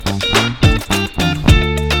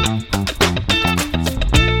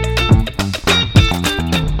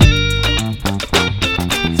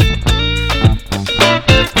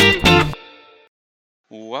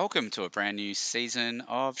to a brand new season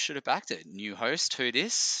of Should Have Backed It. New host, who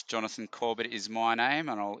dis? Jonathan Corbett is my name,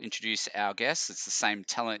 and I'll introduce our guest. It's the same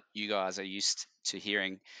talent you guys are used to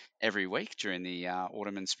hearing every week during the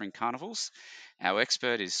autumn and spring carnivals. Our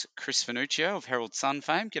expert is Chris Finuccio of Herald Sun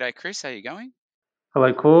fame. G'day, Chris. How you going?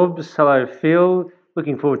 Hello, Corbs. Hello, Phil.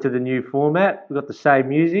 Looking forward to the new format. We've got the same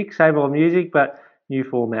music, same old music, but new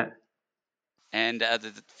format. And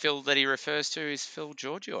the Phil that he refers to is Phil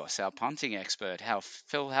Georgios, our punting expert.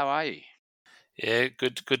 Phil, how are you? Yeah,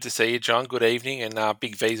 good to see you, John. Good evening. And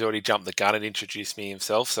Big V's already jumped the gun and introduced me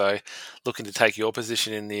himself. So, looking to take your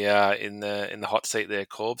position in the hot seat there,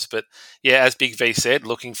 Corbs. But yeah, as Big V said,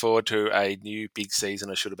 looking forward to a new big season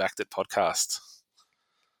of Should Have Backed It podcast.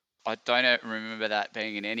 I don't remember that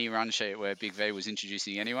being in any run sheet where Big V was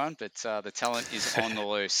introducing anyone, but the talent is on the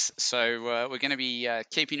loose. So we're going to be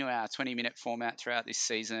keeping to our 20-minute format throughout this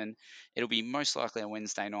season. It'll be most likely a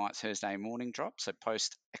Wednesday night, Thursday morning drop, so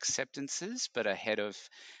post acceptances, but ahead of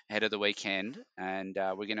the weekend. And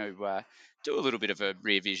we're going to do a little bit of a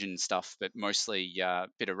rear vision stuff, but mostly a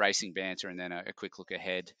bit of racing banter and then a quick look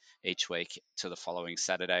ahead each week to the following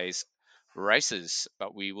Saturday's races,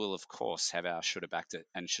 but we will of course have our should have backed it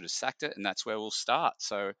and should have sacked it, and that's where we'll start.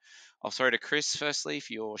 So I'll throw to Chris firstly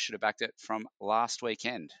for your should have backed it from last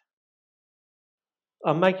weekend.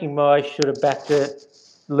 I'm making my should have backed it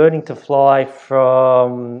learning to fly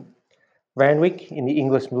from Randwick in the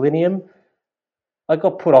English Millennium. I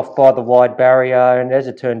got put off by the wide barrier, and as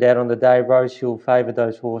it turned out on the day, Rosehill favoured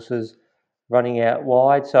those horses running out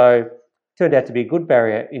wide. So it turned out to be a good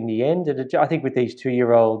barrier in the end. And I think with these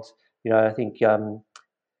 2-year-olds, I think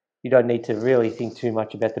you don't need to really think too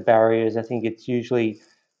much about the barriers. I think it's usually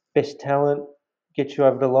best talent gets you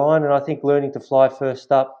over the line, and I think learning to fly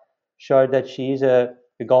first up showed that she is a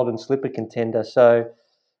golden slipper contender. So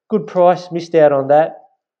good price, missed out on that.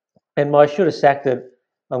 And my should have sacked it.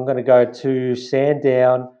 I'm going to go to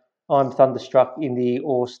Sandown. I'm thunderstruck in the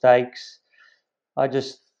All Stakes. I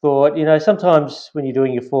just thought, sometimes when you're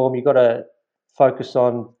doing your form, you've got to focus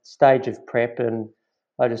on stage of prep, and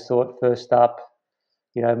I just thought first up,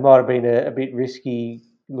 it might have been a bit risky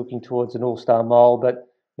looking towards an all-star mole, but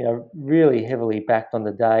really heavily backed on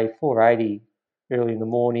the day, 480 early in the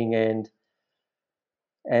morning, and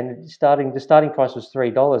the starting price was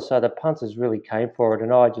 $3, so the punters really came for it,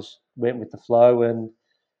 and I just went with the flow, and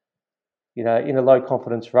in a low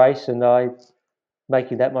confidence race, and I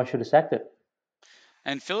making that my should have sacked it.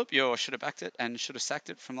 And Philip, you should have backed it and should have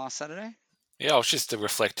sacked it from last Saturday. Yeah, I was just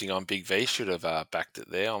reflecting on Big V. Should have backed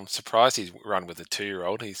it there. I'm surprised he's run with a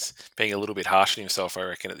 2-year-old. He's being a little bit harsh on himself, I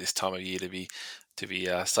reckon, at this time of year to be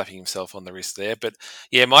slapping himself on the wrist there. But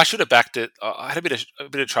yeah, I should have backed it. I had a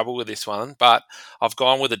bit of trouble with this one, but I've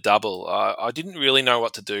gone with a double. I didn't really know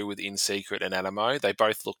what to do with In Secret and Animo. They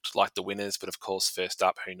both looked like the winners, but of course, first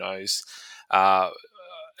up, who knows? I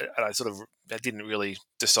didn't really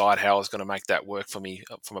decide how I was going to make that work for me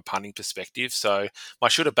from a punting perspective. So my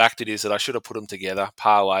should have backed it is that I should have put them together,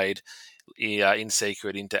 parlayed In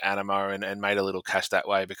Secret into Animo and made a little cash that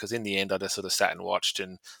way, because in the end I just sort of sat and watched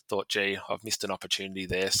and thought, gee, I've missed an opportunity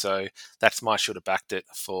there. So that's my should have backed it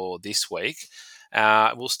for this week.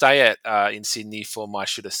 We'll stay at in Sydney for my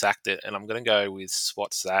should have sacked it, and I'm going to go with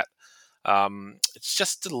Swat's That. It's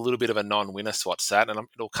just a little bit of a non-winner, Swat's That, and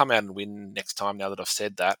it'll come out and win next time now that I've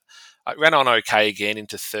said that. I ran on okay again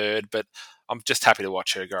into third, but I'm just happy to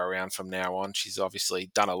watch her go around from now on. She's obviously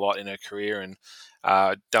done a lot in her career and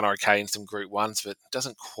done okay in some Group 1s, but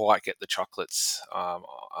doesn't quite get the chocolates on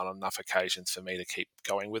enough occasions for me to keep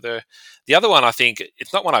going with her. The other one, I think,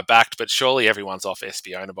 it's not one I backed, but surely everyone's off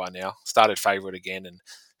Espiona by now. Started favourite again and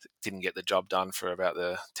didn't get the job done for about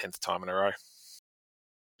the 10th time in a row.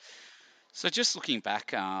 So just looking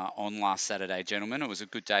back on last Saturday, gentlemen, it was a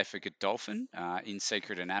good day for Godolphin, In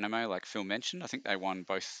Secret and Animo, like Phil mentioned. I think they won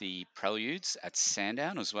both the Preludes at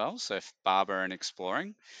Sandown as well, so Barber and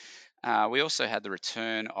Exploring. We also had the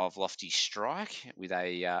return of Lofty Strike with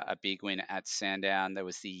a big win at Sandown. There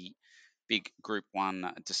was the big Group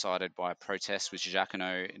 1 decided by protest with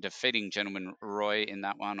Jacquinot defeating Gentleman Roy in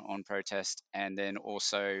that one on protest, and then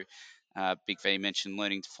also Big V mentioned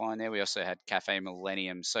learning to fly in there. We also had Cafe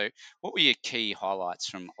Millennium. So what were your key highlights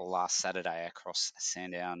from last Saturday across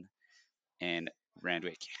Sandown and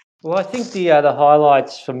Randwick? Well, I think the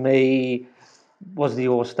highlights for me was the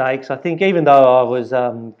All Stakes. I think even though I was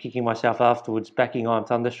kicking myself afterwards, backing I'm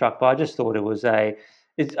Thunderstruck, but I just thought it was I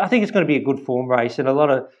think it's going to be a good form race, and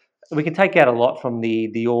we can take out a lot from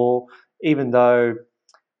the All, even though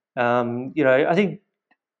I think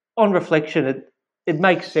on reflection it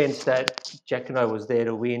makes sense that Jacquinot was there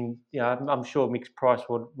to win. I'm sure Mixed Price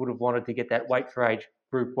would have wanted to get that weight for age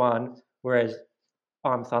Group 1, whereas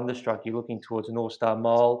I'm Thunderstruck, you're looking towards an all-star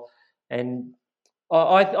mile. And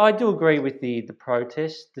I do agree with the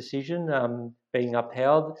protest decision being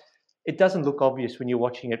upheld. It doesn't look obvious when you're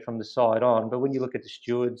watching it from the side on, but when you look at the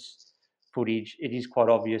stewards' footage, it is quite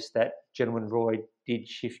obvious that Gentleman Roy did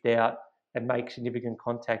shift out and make significant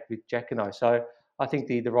contact with Jacquino. So I think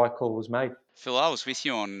the right call was made. Phil, I was with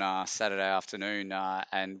you on Saturday afternoon,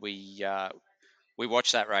 and we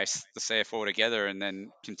watched that race, the CF4 together, and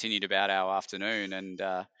then continued about our afternoon. And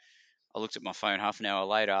I looked at my phone half an hour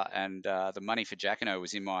later, and the money for Jacquino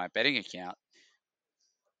was in my betting account.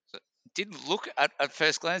 So it didn't look at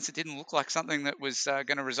first glance, it didn't look like something that was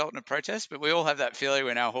going to result in a protest. But we all have that feeling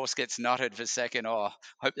when our horse gets knotted for second. Oh,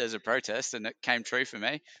 hope there's a protest, and it came true for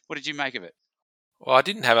me. What did you make of it? Well, I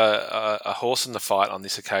didn't have a horse in the fight on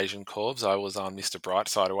this occasion, Corbs. I was on Mr.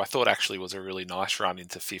 Brightside, who I thought actually was a really nice run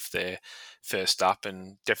into fifth there, first up,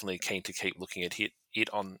 and definitely keen to keep looking at it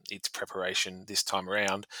on its preparation this time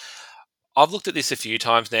around. I've looked at this a few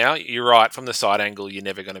times now. You're right, from the side angle, you're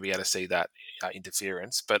never going to be able to see that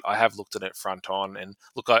interference, but I have looked at it front on. And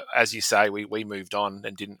look, as you say, we moved on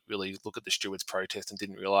and didn't really look at the stewards' protest and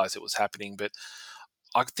didn't realise it was happening. But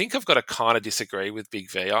I think I've got to kind of disagree with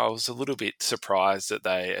Big V. I was a little bit surprised that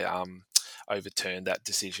they overturned that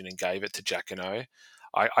decision and gave it to Jacquino.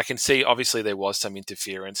 I can see obviously there was some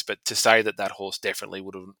interference, but to say that that horse definitely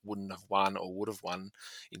wouldn't have won or would have won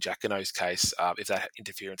in Jacquino's case if that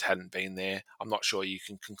interference hadn't been there, I'm not sure you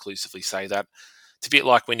can conclusively say that. It's a bit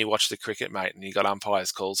like when you watch the cricket, mate, and you got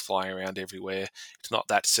umpires' calls flying around everywhere. It's not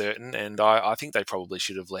that certain, and I think they probably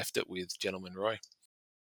should have left it with Gentleman Roy.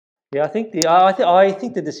 Yeah, I think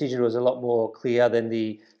the decision was a lot more clear than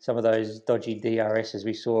the some of those dodgy DRSs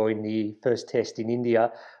we saw in the first test in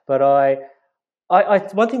India. But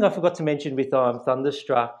one thing I forgot to mention with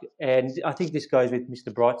Thunderstruck, and I think this goes with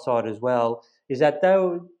Mr. Brightside as well, is that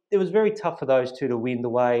it was very tough for those two to win the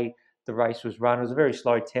way the race was run. It was a very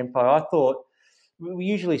slow tempo. I thought we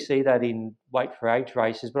usually see that in weight for age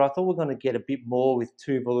races, but I thought we are going to get a bit more with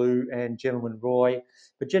Tuvalu and Gentleman Roy.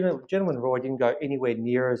 But Gentleman Roy didn't go anywhere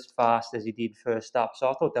near as fast as he did first up. So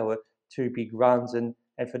I thought they were two big runs, and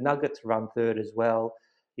for Nugget to run third as well,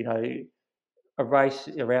 you know, a race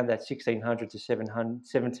around that 1600 to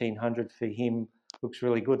 1700 for him looks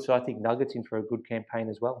really good. So I think Nuggets in for a good campaign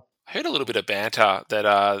as well. I heard a little bit of banter that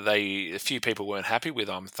a few people weren't happy with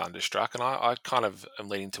Thunderstruck, and I kind of am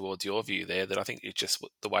leaning towards your view there that I think it's just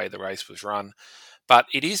the way the race was run. But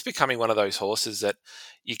it is becoming one of those horses that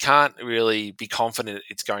you can't really be confident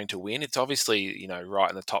it's going to win. It's obviously, right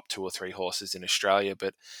in the top two or three horses in Australia,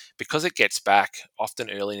 but because it gets back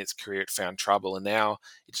often early in its career, it found trouble, and now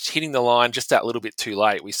it's hitting the line just that little bit too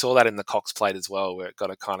late. We saw that in the Cox Plate as well, where it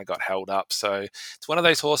got held up. So it's one of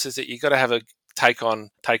those horses that you got to have a take on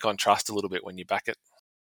trust a little bit when you back it.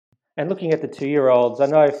 And looking at the 2-year-olds, I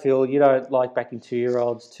know, Phil, you don't like backing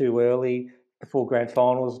 2-year-olds too early before grand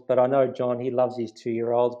finals, but I know John, he loves his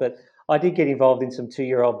 2-year-olds. But I did get involved in some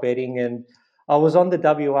 2-year-old betting, and I was on the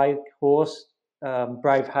WA horse,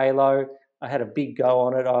 Brave Halo. I had a big go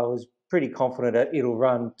on it. I was pretty confident that it'll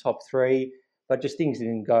run top three, but just things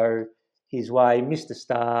didn't go his way. Missed a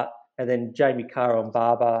start, and then Jamie Carr on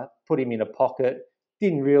Barber put him in a pocket.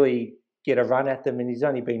 Didn't really get a run at them, and he's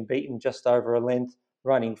only been beaten just over a length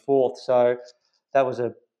running fourth. So that was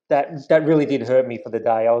that really did hurt me for the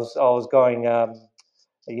day. I was going, I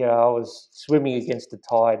was swimming against the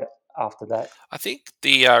tide after that. I think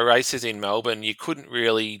the races in Melbourne, you couldn't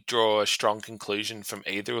really draw a strong conclusion from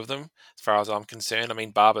either of them, as far as I'm concerned. I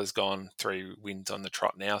mean, Barber's gone 3 wins on the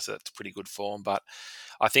trot now, so that's pretty good form. But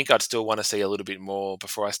I think I'd still want to see a little bit more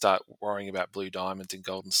before I start worrying about Blue Diamonds and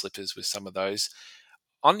Golden Slippers with some of those.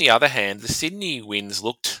 On the other hand, the Sydney wins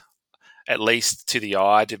looked, at least to the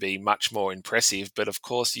eye, to be much more impressive. But of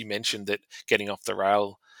course, you mentioned that getting off the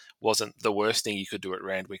rail wasn't the worst thing you could do at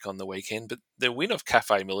Randwick on the weekend. But the win of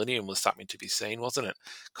Cafe Millennium was something to be seen, wasn't it?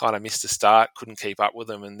 Kind of missed the start, couldn't keep up with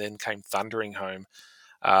them, and then came thundering home.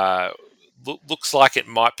 Uh, looks like it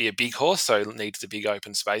might be a big horse, so it needs the big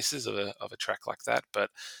open spaces of a track like that.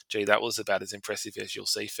 But gee, that was about as impressive as you'll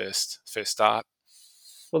see first start.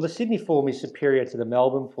 Well, the Sydney form is superior to the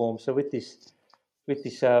Melbourne form. So with this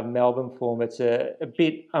Melbourne form, it's a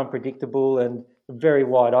bit unpredictable and very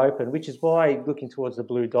wide open, which is why looking towards the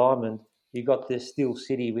Blue Diamond, you got this Steel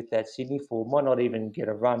City with that Sydney form might not even get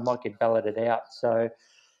a run, might get balloted out. So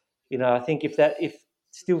I think if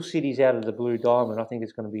Steel City's out of the Blue Diamond, I think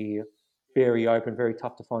it's going to be very open, very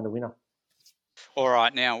tough to find a winner. All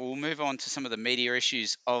right, now we'll move on to some of the media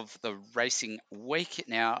issues of the racing week.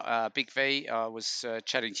 Now, Big V, I was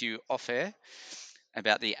chatting to you off air.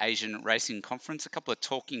 about the Asian Racing Conference. A couple of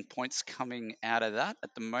talking points coming out of that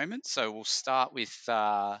at the moment. So we'll start with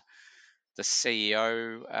the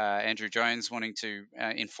CEO, Andrew Jones, wanting to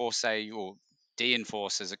enforce or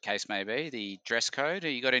de-enforce, as the case may be, the dress code.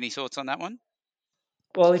 Have you got any thoughts on that one?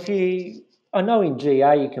 Well, I know in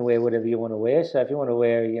GA you can wear whatever you want to wear. So if you want to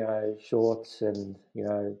wear, shorts and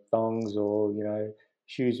thongs or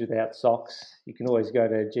shoes without socks, you can always go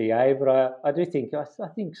to GA. But I do think I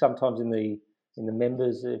think sometimes in the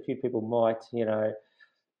members, a few people might,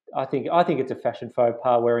 I think it's a fashion faux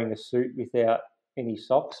pas wearing a suit without any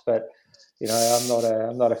socks. But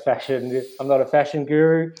I'm not a fashion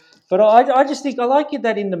guru. But I just think I like it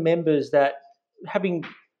that in the members that having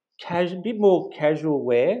a bit more casual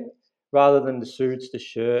wear rather than the suits,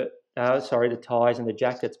 the ties and the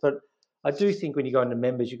jackets. But I do think when you go into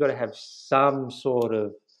members, you've got to have some sort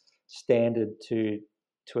of standard to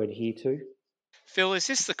adhere to. Phil, is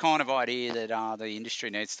this the kind of idea that the industry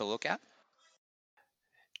needs to look at?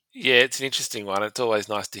 Yeah, it's an interesting one. It's always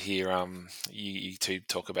nice to hear you two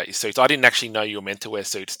talk about your suits. I didn't actually know you were meant to wear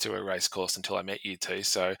suits to a race course until I met you two.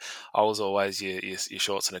 So I was always your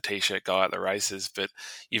shorts and a t-shirt guy at the races. But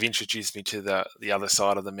you've introduced me to the other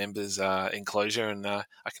side of the members' enclosure, and I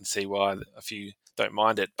can see why a few don't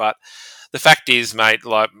mind it. But the fact is, mate,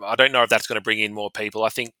 like I don't know if that's going to bring in more people. I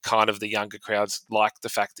think kind of the younger crowds like the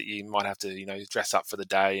fact that you might have to dress up for the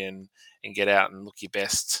day and get out and look your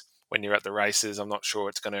best when you're at the races. I'm not sure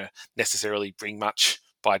it's going to necessarily bring much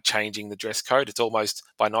by changing the dress code. It's almost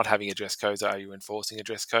by not having a dress code, are you enforcing a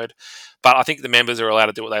dress code? But I think the members are allowed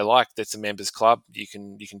to do what they like. That's a members club. You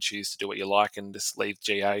can choose to do what you like and just leave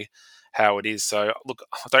GA how it is. So look,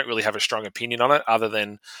 I don't really have a strong opinion on it, other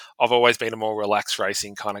than I've always been a more relaxed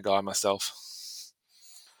racing kind of guy myself.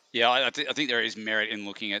 Yeah, I think there is merit in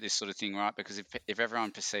looking at this sort of thing, right? Because if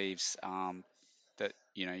everyone perceives that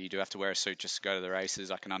you do have to wear a suit just to go to the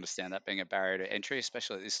races, I can understand that being a barrier to entry,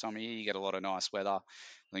 especially at this time of year. You get a lot of nice weather. I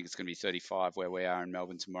think it's going to be 35 where we are in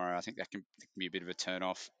Melbourne tomorrow. I think that can be a bit of a turn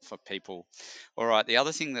off for people. All right, the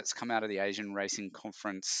other thing that's come out of the Asian Racing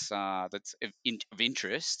Conference that's of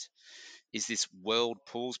interest is this World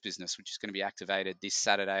Pools business, which is going to be activated this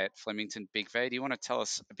Saturday at Flemington Big V. Do you want to tell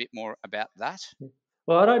us a bit more about that?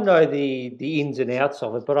 Well, I don't know the ins and outs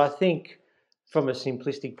of it, but I think from a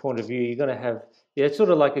simplistic point of view, you're going to have it's sort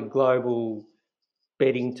of like a global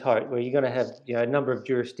betting tote where you're going to have a number of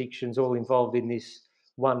jurisdictions all involved in this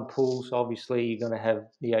one pool. So obviously you're going to have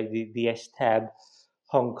the S-tab,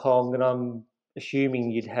 Hong Kong, and I'm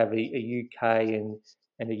assuming you'd have a UK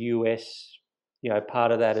and a US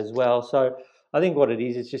part of that as well. So I think what it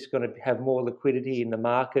is, it's just going to have more liquidity in the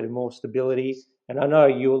market and more stability. And I know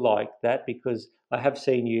you'll like that because I have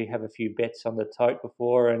seen you have a few bets on the tote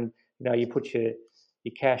before, and you put your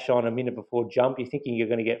cash on a minute before jump. You're thinking you're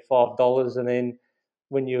going to get $5, and then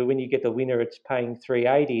when you get the winner, it's paying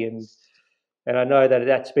 $3.80, and I know that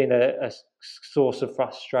that's been a source of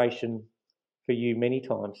frustration for you many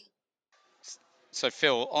times. So,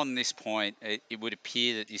 Phil, on this point, it would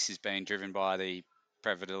appear that this is being driven by the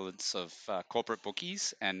prevalence of corporate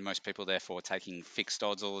bookies, and most people therefore taking fixed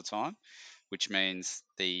odds all the time, which means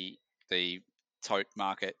the tote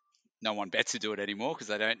market, no one bets to do it anymore because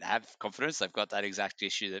they don't have confidence. They've got that exact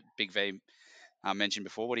issue that Big V mentioned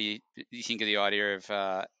before. What do you think of the idea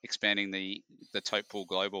of expanding the tote pool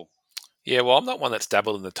global? Yeah, well, I'm not one that's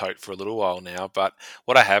dabbled in the tote for a little while now, but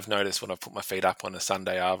what I have noticed when I put my feet up on a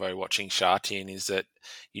Sunday Arvo watching Shartin is that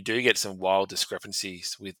you do get some wild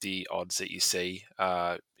discrepancies with the odds that you see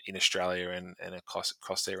in Australia and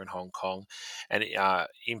across there in Hong Kong. And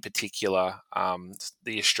in particular,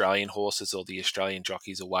 the Australian horses or the Australian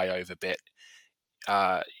jockeys are way over bet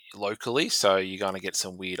locally. So you're going to get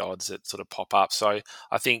some weird odds that sort of pop up. So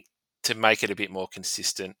I think to make it a bit more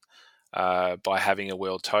consistent, by having a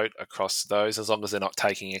world tote across those, as long as they're not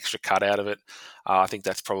taking extra cut out of it. I think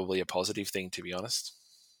that's probably a positive thing, to be honest.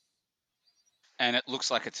 And it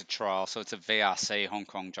looks like it's a trial, so it's a VRC Hong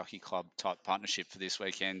Kong Jockey Club type partnership for this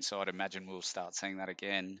weekend. So I'd imagine we'll start seeing that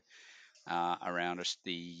again around us,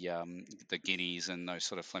 the Guineas and those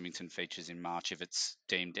sort of Flemington features in March if it's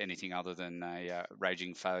deemed anything other than a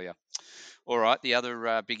raging failure. All right, the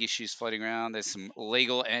other big issues floating around. There's some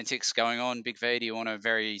legal antics going on. Big V, do you want to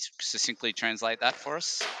very succinctly translate that for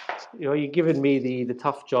us? You're giving me the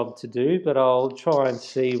tough job to do, but I'll try and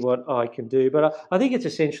see what I can do. But I think it's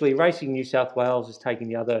essentially Racing New South Wales is taking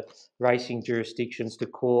the other racing jurisdictions to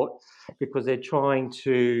court because they're trying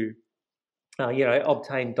to,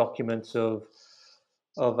 obtain documents of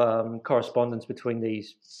correspondence between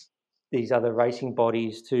these other racing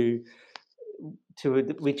bodies to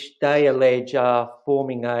which they allege are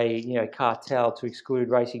forming a cartel to exclude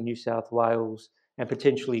Racing New South Wales and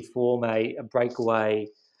potentially form a breakaway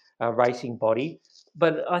racing body.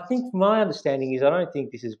 But I think my understanding is I don't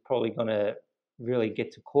think this is probably going to really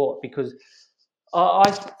get to court because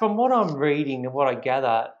from what I'm reading and what I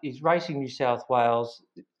gather is Racing New South Wales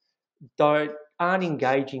aren't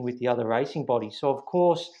engaging with the other racing bodies. So of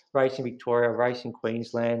course, Racing Victoria, Racing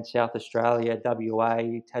Queensland, South Australia, WA,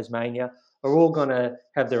 Tasmania are all going to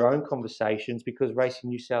have their own conversations because Racing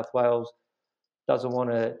New South Wales doesn't want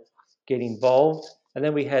to get involved. And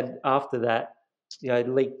then we had after that,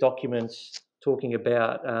 leaked documents talking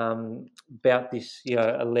about this,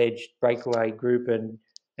 alleged breakaway group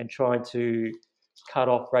and trying to cut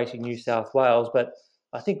off Racing New South Wales. But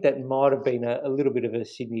I think that might have been a little bit of a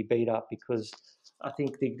Sydney beat up because I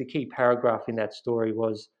think the key paragraph in that story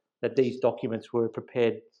was that these documents were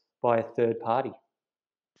prepared by a third party.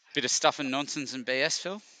 Bit of stuff and nonsense and BS,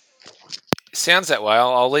 Phil. Sounds that way.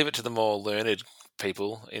 I'll leave it to the more learned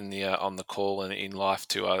people in the on the call and in life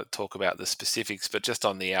to talk about the specifics. But just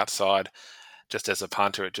on the outside, just as a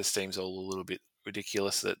punter, it just seems all a little bit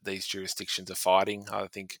ridiculous that these jurisdictions are fighting. I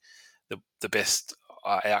think the best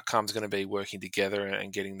outcome is going to be working together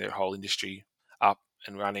and getting their whole industry up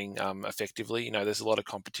and running effectively. There's a lot of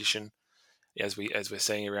competition as we're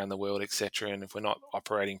seeing around the world, etc. And if we're not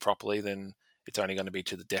operating properly, then it's only going to be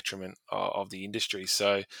to the detriment of the industry.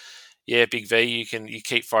 So yeah, Big V, you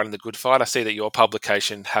keep fighting the good fight. I see that your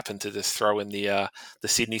publication happened to just throw in the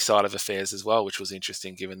Sydney side of affairs as well, which was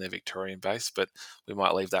interesting given their Victorian base. But we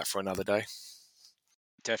might leave that for another day.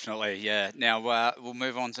 Definitely, yeah. Now we'll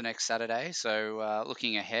move on to next Saturday. So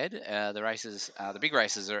looking ahead, the big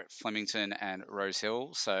races are at Flemington and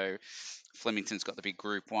Rosehill. So Flemington's got the big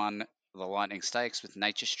Group 1, the Lightning Stakes with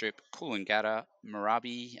Nature Strip, Coolangatta,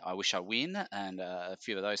 Moorabbie, I Wish I Win, and a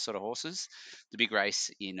few of those sort of horses. The big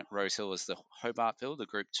race in Rosehill is the Hobartville, the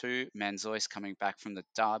Group 2, Manzoice coming back from the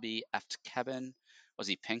Derby, Aft Cabin,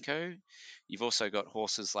 Aussie Penko. You've also got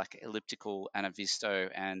horses like Elliptical, Anavisto,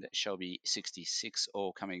 and Shelby 66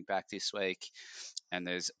 all coming back this week. And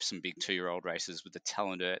there's some big 2-year-old races with the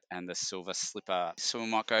Talendert and the Silver Slipper. So we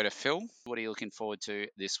might go to Phil. What are you looking forward to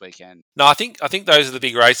this weekend? No, I think those are the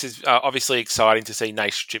big races. Obviously exciting to see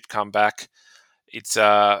Nation Strip come back. Its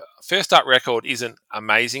first up record isn't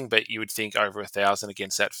amazing, but you would think over 1,000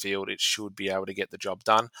 against that field, it should be able to get the job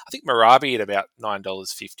done. I think Moorabbie at about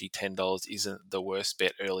 $9.50, $10 isn't the worst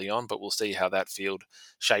bet early on, but we'll see how that field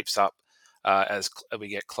shapes up as we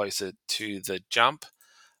get closer to the jump.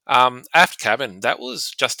 Aft Cabin, that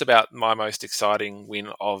was just about my most exciting win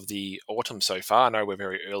of the autumn so far. I know we're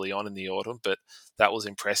very early on in the autumn, but that was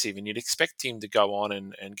impressive, and you'd expect him to go on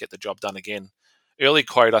and get the job done again. Early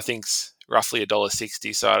quote, I think's roughly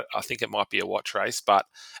 $1.60, so I think it might be a watch race, but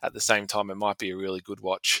at the same time, it might be a really good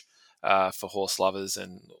watch for horse lovers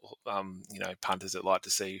and punters that like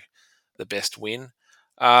to see the best win.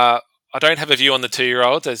 I don't have a view on the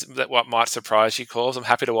 2-year-olds. That what might surprise you, Calls. I'm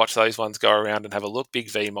happy to watch those ones go around and have a look.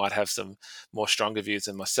 Big V might have some more stronger views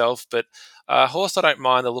than myself, but a horse I don't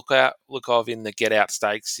mind the look of in the Get Out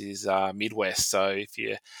Stakes is Midwest. So if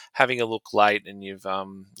you're having a look late and you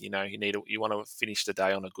want to finish the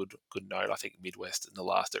day on a good note, I think Midwest in the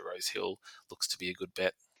last at Rosehill looks to be a good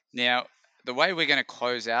bet. Now, the way we're going to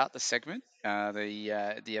close out the segment,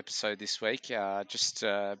 the episode this week,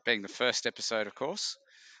 being the first episode, of course.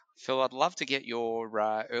 Phil, I'd love to get your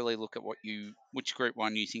early look at which Group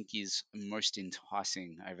 1 you think is most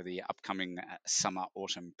enticing over the upcoming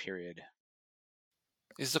summer-autumn period.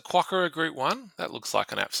 Is the Quokka a Group 1? That looks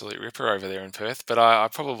like an absolute ripper over there in Perth, but I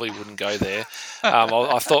probably wouldn't go there.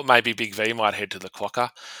 I thought maybe Big V might head to the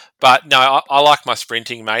Quokka. But no, I like my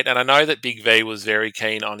sprinting, mate. And I know that Big V was very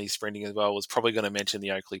keen on his sprinting as well, was probably going to mention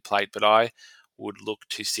the Oakley Plate, but I would look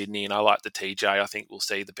to Sydney, and I like the TJ. I think we'll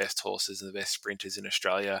see the best horses and the best sprinters in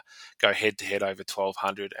Australia go head-to-head over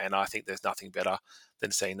 1,200, and I think there's nothing better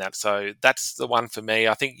than seeing that. So that's the one for me.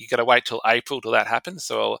 I think you've got to wait till April till that happens,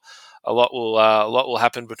 so a lot will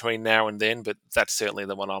happen between now and then, but that's certainly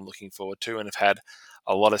the one I'm looking forward to, and have had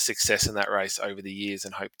a lot of success in that race over the years,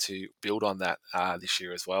 and hope to build on that this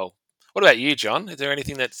year as well. What about you, John? Is there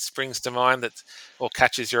anything that springs to mind or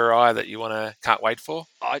catches your eye that you can't wait for?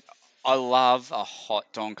 I love a hot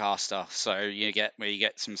Doncaster. So you get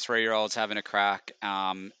some 3-year-olds having a crack,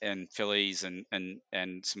 and fillies and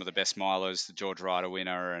some of the best milers, the George Ryder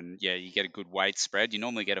winner, and yeah, you get a good weight spread. You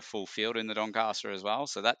normally get a full field in the Doncaster as well,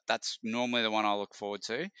 so that's normally the one I look forward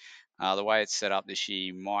to. The way it's set up this year,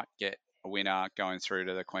 you might get a winner going through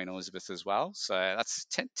to the Queen Elizabeth as well. So that's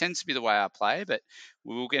tends to be the way I play, but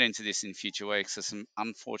we will get into this in future weeks. There's some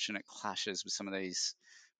unfortunate clashes with some of these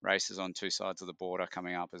races on two sides of the border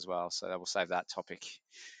coming up as well. So we'll save that topic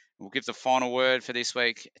We'll give the final word for this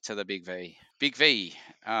week to the Big V. Big V,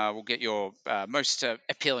 we'll get your most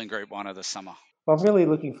appealing Group 1 of the summer. I'm really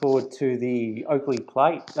looking forward to the Oakley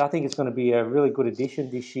Plate. I think it's going to be a really good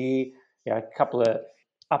addition this year. A couple of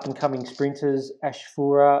up-and-coming sprinters,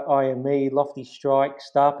 Ashfura, IME, Lofty Strike,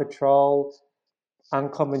 Star Patrol,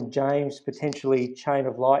 Uncommon James, potentially Chain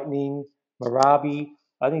of Lightning, Marabi.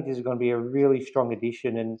 I think this is going to be a really strong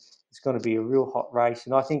addition, and it's going to be a real hot race.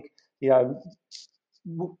 And I think,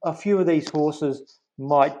 a few of these horses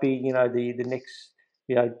might be, the next,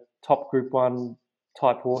 top Group 1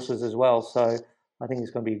 type horses as well. So I think it's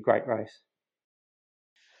going to be a great race.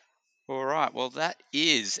 All right. Well, that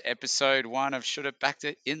is episode 1 of Should Have Backed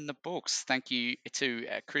It in the books. Thank you to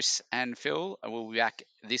Chris and Phil. We'll be back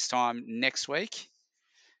this time next week,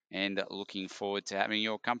 and looking forward to having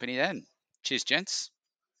your company then. Cheers, gents.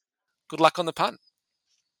 Good luck on the punt.